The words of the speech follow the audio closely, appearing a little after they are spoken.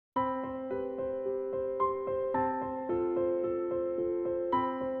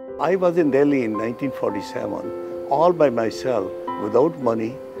I was in Delhi in 1947, all by myself, without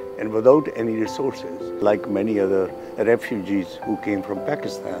money and without any resources, like many other refugees who came from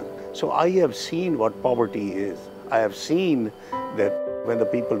Pakistan. So I have seen what poverty is. I have seen that when the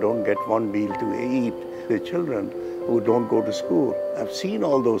people don't get one meal to eat, the children who don't go to school. I've seen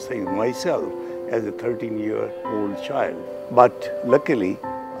all those things myself as a 13-year-old child. But luckily,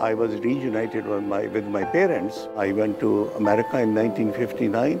 I was reunited with my parents. I went to America in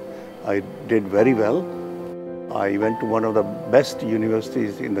 1959. I did very well. I went to one of the best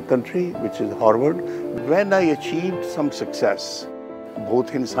universities in the country, which is Harvard. When I achieved some success,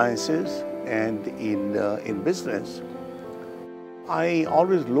 both in sciences and in business, I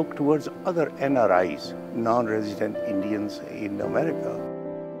always look towards other NRIs, non-resident Indians in America.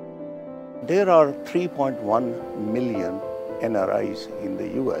 There are 3.1 million NRIs in the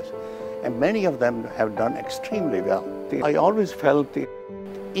US, and many of them have done extremely well. I always felt that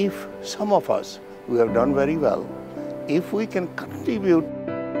if some of us who have done very well, if we can contribute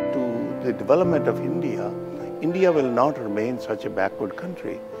to the development of India, India will not remain such a backward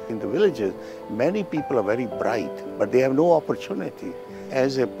country. In the villages, many people are very bright, but they have no opportunity.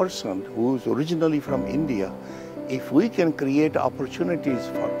 As a person who's originally from India, if we can create opportunities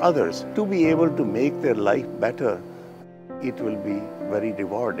for others to be able to make their life better, it will be very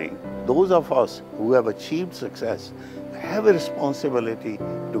rewarding. Those of us who have achieved success have a responsibility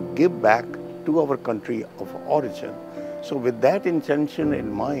to give back to our country of origin. So with that intention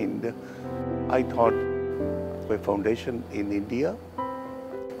in mind, I thought a foundation in India.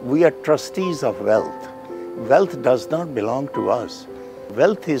 We are trustees of wealth. Wealth does not belong to us.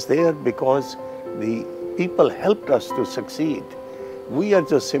 Wealth is there because the people helped us to succeed. We are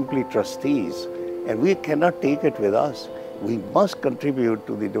just simply trustees, and we cannot take it with us. We must contribute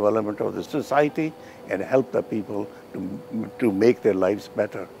to the development of the society and help the people to make their lives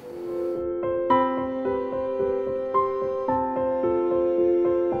better.